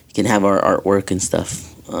you can have our artwork and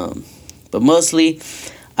stuff. But mostly,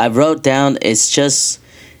 I wrote down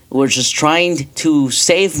we're just trying to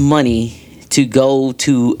save money to go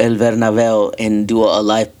to El Bernabeu and do a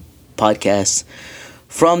live podcast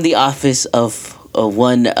from the office of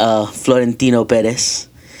one Florentino Perez.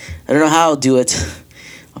 I don't know how I'll do it.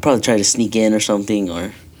 I'll probably try to sneak in or something,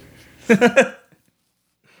 or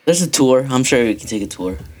there's a tour. I'm sure we can take a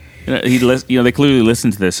tour. They clearly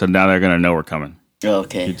listened to this, so now they're gonna know we're coming.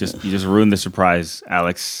 Okay. You just ruined the surprise,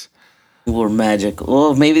 Alex. We're magic.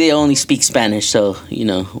 Well, maybe they only speak Spanish, so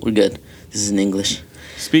we're good. This is in English.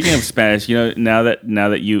 Speaking of Spanish, now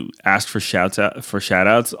that you asked for shout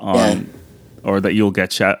outs on, or that you'll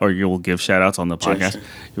give shout outs on the podcast.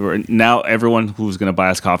 Sure. Now everyone who's gonna buy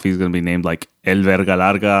us coffee is gonna be named like El Verga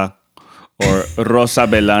Larga or Rosa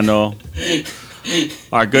Belano.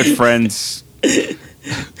 Our good friends.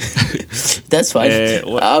 That's fine.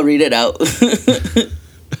 I'll read it out.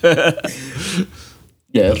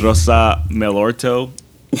 Yeah. Rosa Melorto.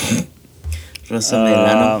 Rosa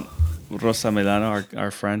Melano. Rosa Melano,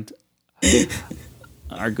 our friend.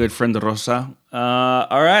 Our good friend Rosa.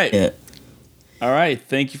 All right. Yeah. All right.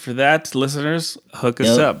 Thank you for that, listeners. Hook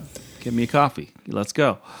us up. Give me a coffee. Let's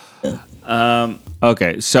go. Yeah.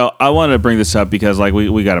 Okay, so I wanted to bring this up because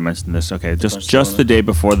we got to mention this. Okay, just the day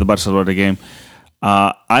before the Barcelona game,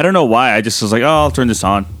 I don't know why. I just was like, I'll turn this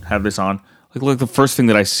on, have this on. Look, the first thing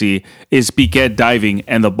that I see is Piqué diving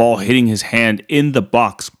and the ball hitting his hand in the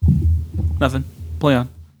box. Nothing. Play on.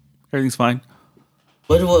 Everything's fine.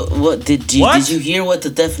 What did you hear what the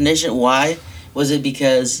definition? Why was it?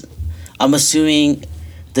 Because I'm assuming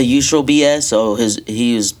the usual BS. So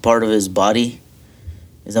he was part of his body.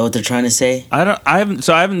 Is that what they're trying to say? I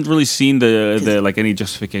haven't really seen the like any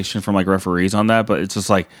justification from like referees on that, but it's just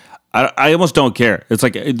like I almost don't care. It's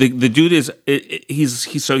like the dude is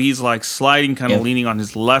he's like sliding, kind of leaning on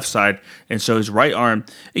his left side, and so his right arm,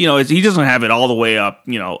 he doesn't have it all the way up,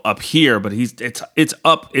 up here, but it's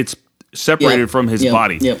up, it's separated from his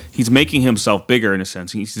body. Yep. He's making himself bigger in a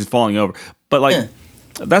sense. He's falling over, but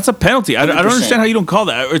that's a penalty. I don't understand how you don't call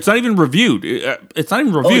that. It's not even reviewed. It's not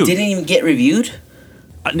even reviewed. Oh, it didn't even get reviewed?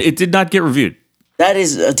 It did not get reviewed. That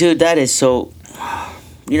is, dude, that is so,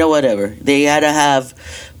 whatever. They had to have,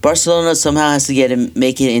 Barcelona somehow has to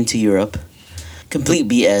make it into Europe. Complete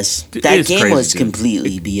BS. That game was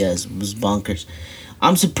completely BS. It was bonkers.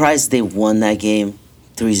 I'm surprised they won that game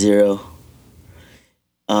 3-0.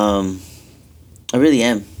 I really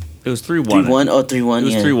am. It was 3-1. 3-1? Oh, 3-1, It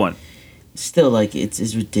was 3-1. Still,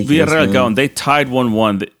 it's ridiculous. Villarreal going. They tied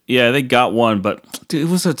 1-1. Yeah, they got one, but dude,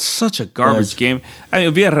 it was such a garbage game. I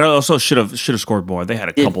mean, Villarreal also should have scored more. They had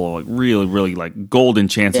a couple of really, really like golden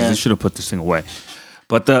chances. They should have put this thing away.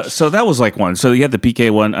 But so that was like one. So you had the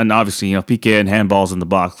Piqué one, and obviously Piqué and handballs in the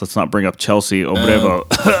box. Let's not bring up Chelsea Obrevo.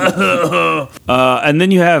 And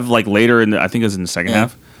then you have like later I think it was in the second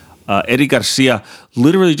half. Eddie Garcia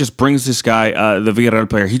literally just brings this guy, the Villarreal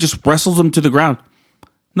player. He just wrestles him to the ground.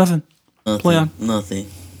 Nothing. Play on. Nothing.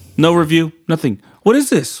 No review. Nothing. What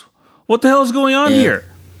is this? What the hell is going on here?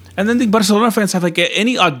 And then the Barcelona fans have like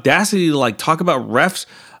any audacity to like talk about refs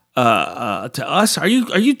to us. Are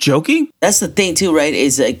you joking? That's the thing too, right?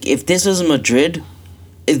 Is like if this was Madrid,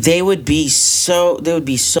 they would be so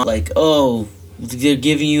like, oh, they're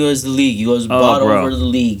giving you as the league. You guys bought over the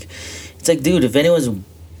league. It's like, dude, if anyone's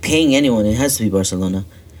paying anyone, it has to be Barcelona.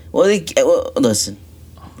 Well, listen.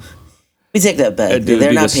 We take that back.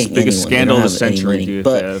 They're not paying anyone. Biggest scandal of the century, dude,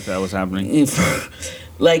 if that was happening.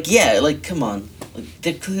 Come on.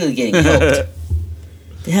 They're clearly getting helped.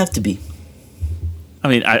 They have to be. I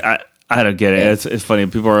mean, I don't get it. It's funny.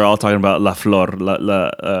 People are all talking about La Flor de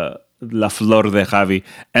Javi,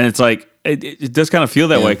 and it's like it does kind of feel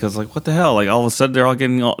that way because like what the hell? Like all of a sudden they're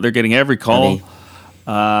getting every call.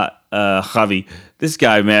 Javi, this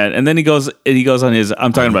guy, man, and then he goes on his.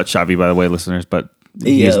 I'm talking about Xavi, by the way, listeners, but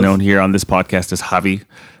he is known here on this podcast as Javi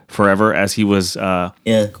forever, as he was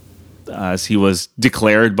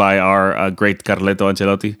declared by our great Carleto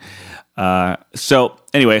Ancelotti. So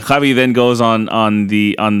anyway, Javi then goes on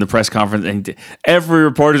the press conference, and every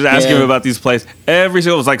reporter's asking him about these plays. Every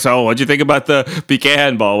single was like, so what'd you think about the Piqué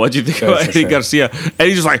handball? What'd you think about Eddie Garcia? And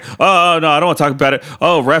he's just like, oh no, I don't want to talk about it.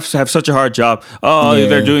 Oh, refs have such a hard job. Oh,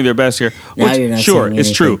 they're doing their best here. Which, sure,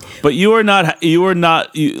 it's true, but you are not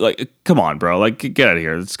like, come on, bro, like get out of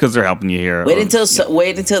here. It's because they're helping you here. Wait until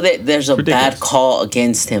there's a bad call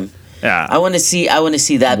against him. Yeah, I want to see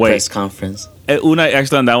that press conference. Unai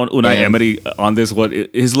actually on that one. Unai Yeah. Emery on this what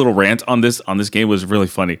his little rant on this game was really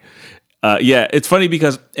funny. Yeah, it's funny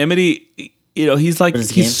because Emery, he's like his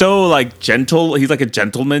he's game? so like gentle. He's like a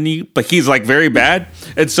gentleman, but he's like very bad.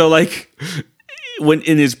 And so like when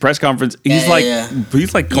in his press conference, he's he's like He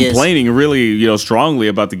is. complaining really strongly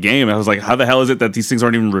about the game. And I was like, how the hell is it that these things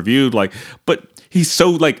aren't even reviewed? Like, but he's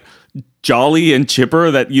so like jolly and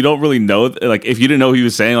chipper that you don't really know. Like, if you didn't know what he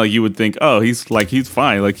was saying, like you would think, oh, he's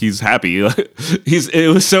fine, like he's happy.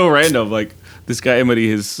 It was so random. Like this guy Emery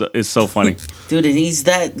is so funny. Dude, and he's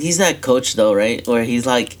that coach though, right? Where he's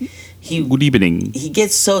like Good evening. he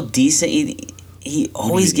gets so decent. He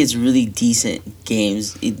always gets really decent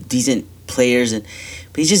games, decent players, but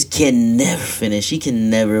he just can never finish. He can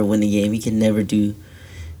never win a game. He can never do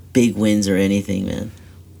big wins or anything, man.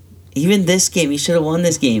 Even this game, he should have won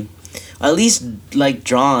this game. At least like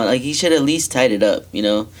drawn. Like he should at least tied it up.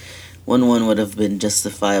 1-1 would have been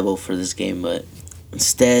justifiable for this game, but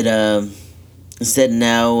instead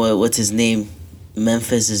now what's his name?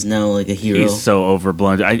 Memphis is now like a hero. He's so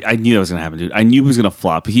overblown. I knew that was gonna happen, dude. I knew he was gonna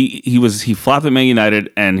flop. He flopped at Man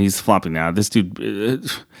United, and he's flopping now. This dude,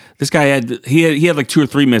 this guy had like 2 or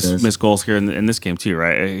 3 missed goals here in this game too,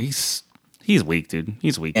 right? He's weak, dude.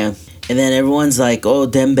 He's weak. Yeah, and then everyone's like, "Oh,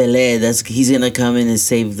 Dembele, he's gonna come in and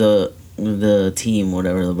save the team,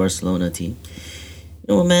 whatever, the Barcelona team."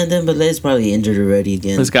 Man, Dembele is probably injured already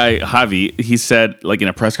again. This guy Javi, he said like in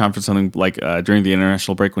a press conference something like during the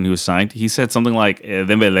international break when he was signed, he said something like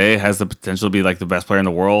Dembele has the potential to be like the best player in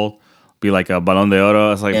the world, be like a Ballon d'Oro.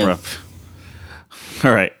 I was like, bro,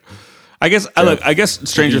 all right. I guess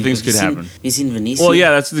stranger things could happen. You seen Vinicius? Well,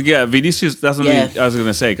 yeah, Vinicius. That's what I was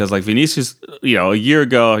gonna say because like Vinicius, a year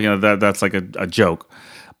ago, that's like a joke.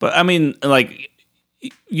 But I mean, like,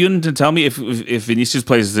 you need to tell me if Vinicius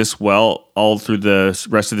plays this well all through the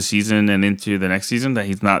rest of the season and into the next season that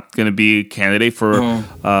he's not gonna be a candidate for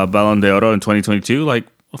Ballon d'Oro in 2022. Like,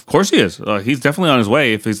 of course he is. He's definitely on his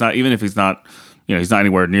way. He's not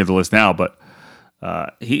anywhere near the list now, but.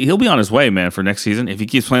 He'll be on his way, man, for next season if he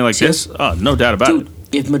keeps playing like this. Oh, no doubt about it.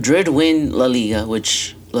 If Madrid win La Liga,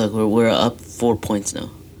 which look, we're up 4 points now,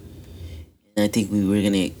 and I think we were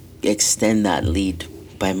gonna extend that lead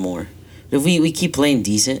by more. If we keep playing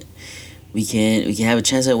decent, we can have a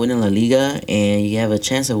chance at winning La Liga, and you have a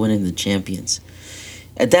chance at winning the Champions.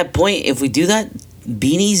 At that point, if we do that,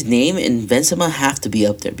 Beanie's name and Benzema have to be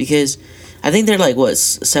up there because I think they're like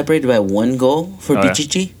separated by 1 goal for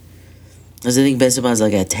Pichichi. Because I think Benzema's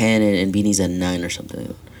like at 10 and Beanie's at 9 or something like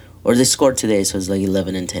that. Or they scored today, so it's like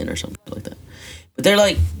 11 and 10 or something like that. But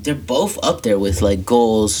they're both up there with like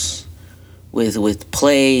goals, with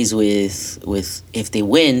plays, with if they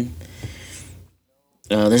win,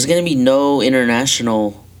 there's gonna be no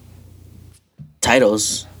international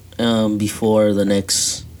titles before the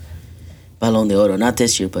next Ballon d'Oro. Not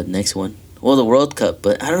this year, but next one. Well, the World Cup,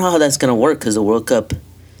 but I don't know how that's gonna work because the World Cup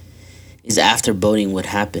is after voting what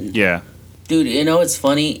happened. Yeah. Dude, it's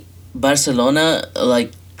funny. Barcelona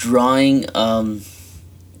like drawing,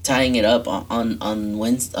 tying it up on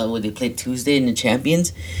Wednesday when they played Tuesday in the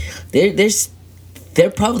Champions. They're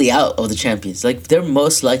probably out of the Champions. Like they're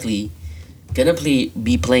most likely gonna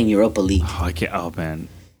be playing Europa League. Oh, I can't. Oh man.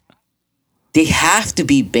 They have to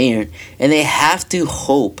beat Bayern, and they have to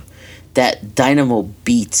hope that Dynamo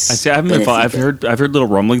beats. I see. I haven't been. I've heard little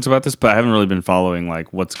rumblings about this, but I haven't really been following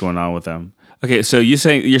like what's going on with them. Okay, so you're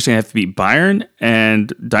saying they have to beat Bayern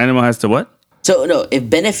and Dynamo has to what? So no, if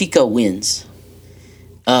Benfica wins,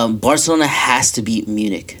 Barcelona has to beat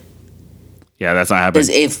Munich. Yeah, that's not happening.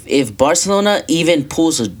 Because if Barcelona even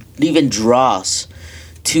draws,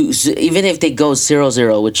 even if they go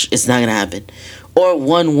 0-0, which is not gonna happen, or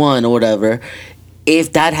 1-1 or whatever,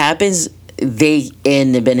 if that happens, and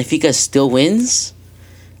Benfica still wins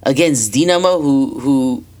against Dinamo,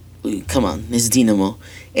 who come on, it's Dinamo.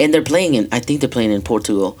 And I think they're playing in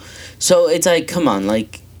Portugal. So it's like, come on,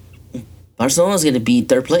 like, Barcelona's going to be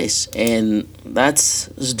 3rd place. And that's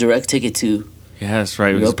a direct ticket to Yeah, that's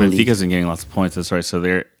right. Because Europa League. Benfica's been getting lots of points. That's right. So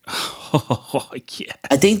they're... Oh, yeah.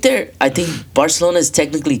 I think Barcelona is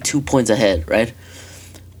technically 2 points ahead, right?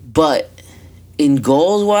 But in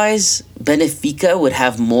goals-wise, Benfica would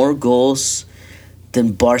have more goals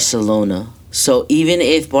than Barcelona. So even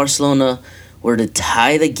if Barcelona were to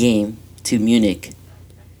tie the game to Munich,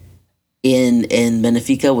 and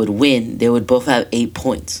Benfica would win, they would both have 8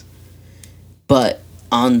 points. But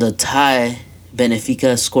on the tie,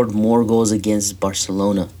 Benfica scored more goals against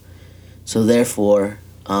Barcelona. So therefore,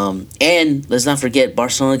 and let's not forget,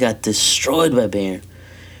 Barcelona got destroyed by Bayern.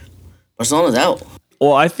 Barcelona's out.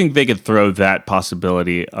 Well, I think they could throw that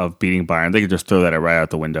possibility of beating Bayern. They could just throw that right out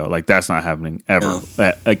the window. Like that's not happening ever.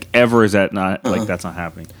 No. Like ever is that not like that's not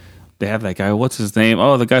happening. They have that guy. What's his name?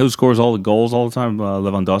 Oh, the guy who scores all the goals all the time,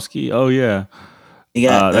 Lewandowski. Oh yeah, You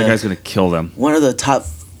got, that guy's gonna kill them. one of the top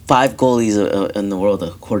 5 goalies in the world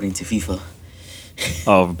according to FIFA.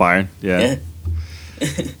 Oh, Bayern. Yeah.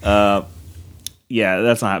 Yeah,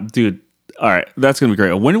 that's not, dude. All right, that's gonna be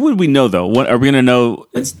great. When would we know though? When are we gonna know?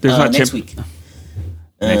 Next week.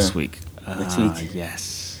 Next week. Next week.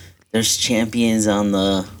 Yes. There's champions on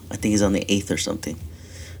the, I think it's on the 8th or something,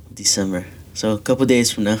 of December. So a couple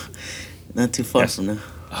days from now, not too far from now.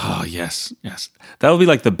 Oh yes. That would be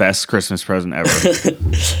like the best Christmas present ever.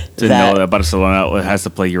 To know that Barcelona has to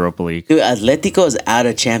play Europa League. Dude, Atletico is out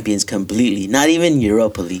of Champions completely. Not even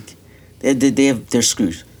Europa League. They're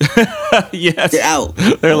screwed. Yes, They're out.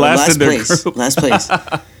 They're last in their place. group. Last place.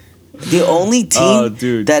 The only team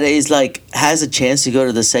dude. that is like has a chance to go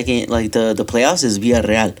to the second, like the playoffs, is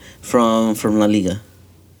Villarreal from La Liga.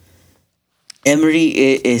 Emery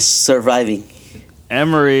is surviving.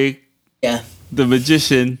 Emery, Yeah. the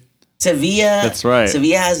magician. Sevilla. That's right.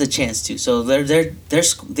 Sevilla has a chance too, so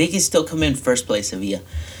they can still come in first place. Sevilla,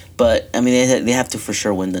 but I mean they have to for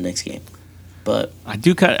sure win the next game. But I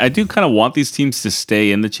do kind of want these teams to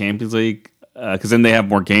stay in the Champions League because then they have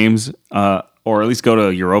more games, or at least go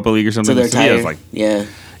to Europa League or something. so they're Sevilla's tired. Yeah.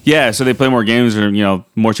 Yeah, so they play more games, or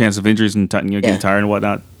more chance of injuries and getting tired and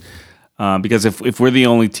whatnot. Because if we're the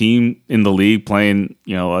only team in the league playing,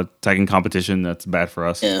 a tagging competition, that's bad for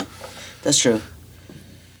us. Yeah, that's true.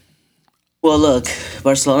 Well, look,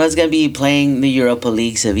 Barcelona's gonna be playing the Europa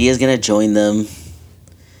League. Sevilla's gonna join them.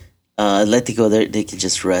 Atletico, they can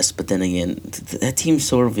just rest, but then again, that team's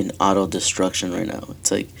sort of in auto destruction right now. It's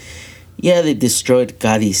like, yeah, they destroyed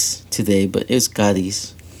Cadiz today, but it was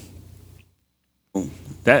Cadiz.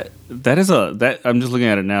 That I'm just looking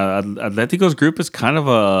at it now. Atletico's group is kind of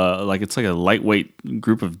it's like a lightweight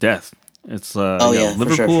group of death. It's Liverpool,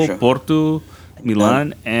 for sure. Porto,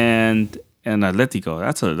 Milan, and Atletico.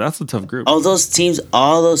 That's a tough group. All those teams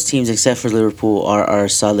except for Liverpool are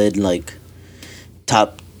solid, like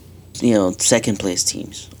top, second place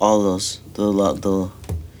teams. All those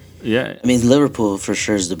Yeah, I mean, Liverpool for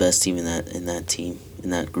sure is the best team in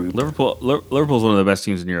that group. Liverpool's one of the best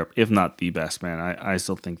teams in Europe, if not the best. Man, I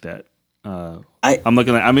still think that. I'm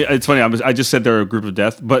looking at. I mean, it's funny. I just said they're a group of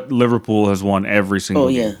death, but Liverpool has won every single. Oh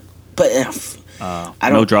yeah, but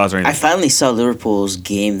no draws or anything. I finally saw Liverpool's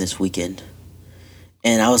game this weekend,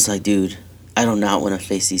 and I was like, dude, I do not want to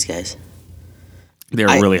face these guys. They're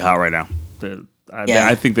really hot right now.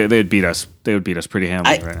 I think they would beat us. They would beat us pretty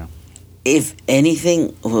handily right now. If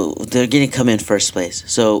anything, they're going to come in first place.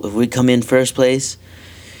 So if we come in first place,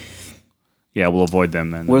 yeah, we'll avoid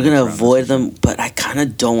them then. We're going to avoid them, but I kind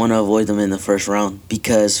of don't want to avoid them in the first round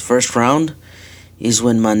because first round is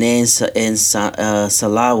when Mane and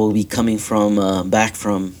Salah will be coming back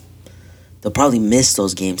from. They'll probably miss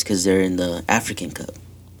those games because they're in the African Cup.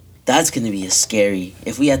 That's going to be a scary.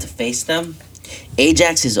 If we had to face them,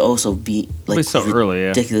 Ajax is also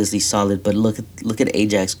ridiculously solid. But look at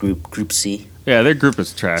Ajax Group C. Yeah, their group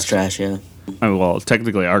is trash. It's trash, yeah. I mean, well,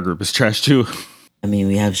 technically our group is trash too. I mean,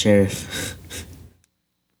 we have Sheriff.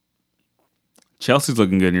 Chelsea's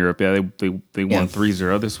looking good in Europe. Yeah, they won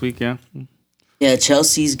 3-0 this week. Yeah. Yeah,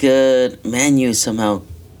 Chelsea's good. Man U is somehow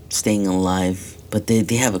staying alive, but they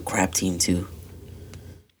have a crap team too.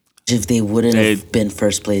 If they wouldn't have been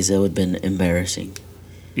first place, that would have been embarrassing.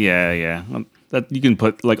 Yeah. That you can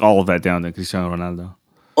put like all of that down to Cristiano Ronaldo.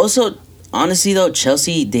 Also, honestly though,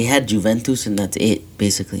 Chelsea, they had Juventus and that's it,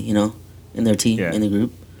 basically, in their team, in the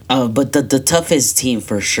group. But the toughest team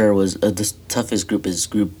for sure was the toughest group is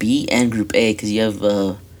Group B and Group A because you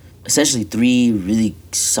have essentially 3 really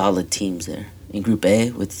solid teams there in Group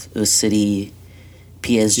A with City,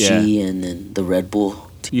 PSG, and then the Red Bull.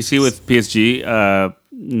 You see with PSG,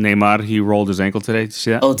 Neymar, he rolled his ankle today. Did you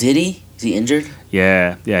see that? Oh, did he? Is he injured?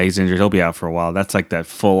 Yeah, he's injured. He'll be out for a while. That's like that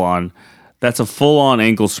full-on. That's a full-on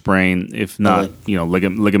ankle sprain, if not,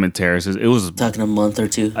 ligament tears. It was talking a month or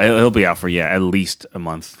 2. He'll be out for at least a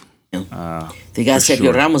month. Yeah. They got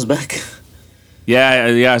Sergio Ramos back.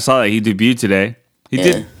 Yeah, I saw that he debuted today.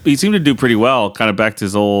 He seemed to do pretty well, kind of back to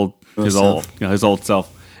his old self.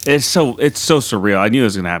 It's so surreal. I knew it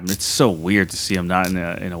was gonna happen. It's so weird to see him not in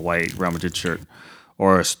a white Real Madrid shirt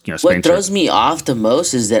or Spain shirt. What throws me off the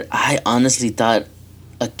most is that I honestly thought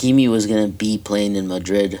Hakimi was gonna be playing in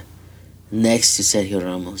Madrid next to Sergio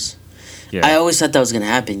Ramos. Yeah. I always thought that was gonna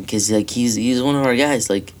happen because he's one of our guys.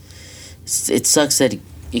 Like, it sucks that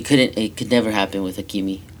it could never happen with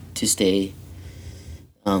Hakimi to stay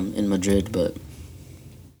in Madrid, but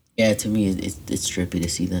Yeah, to me, it's trippy to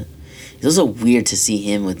see that. It's also weird to see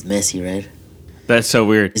him with Messi, right? That's so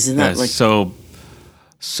weird. Isn't that That's like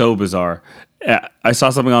so bizarre? I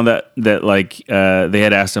saw something on that like they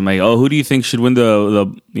had asked him like, oh, who do you think should win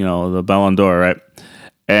the Ballon d'Or, right?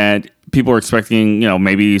 And people were expecting,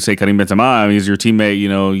 maybe say Karim Benzema. I mean, he's your teammate.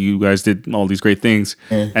 You guys did all these great things,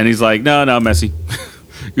 and he's like, no, Messi.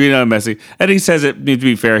 Messi. And he says it. To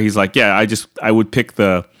be fair, he's like, yeah, I would pick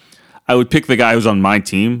the guy who's on my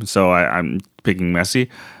team, so I'm picking Messi.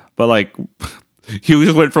 But like, he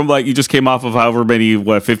just went from like you just came off of however many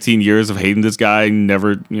 15 years of hating this guy, and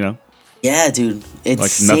never, yeah, dude. It's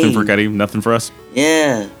like nothing for Karim, nothing for us.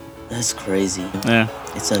 Yeah, that's crazy. Yeah,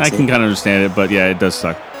 It's I can kind of understand it, but yeah, it does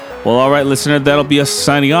suck. Well, all right, listener, that'll be us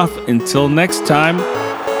signing off. Until next time.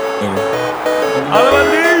 Yeah. A la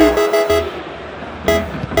Madrid!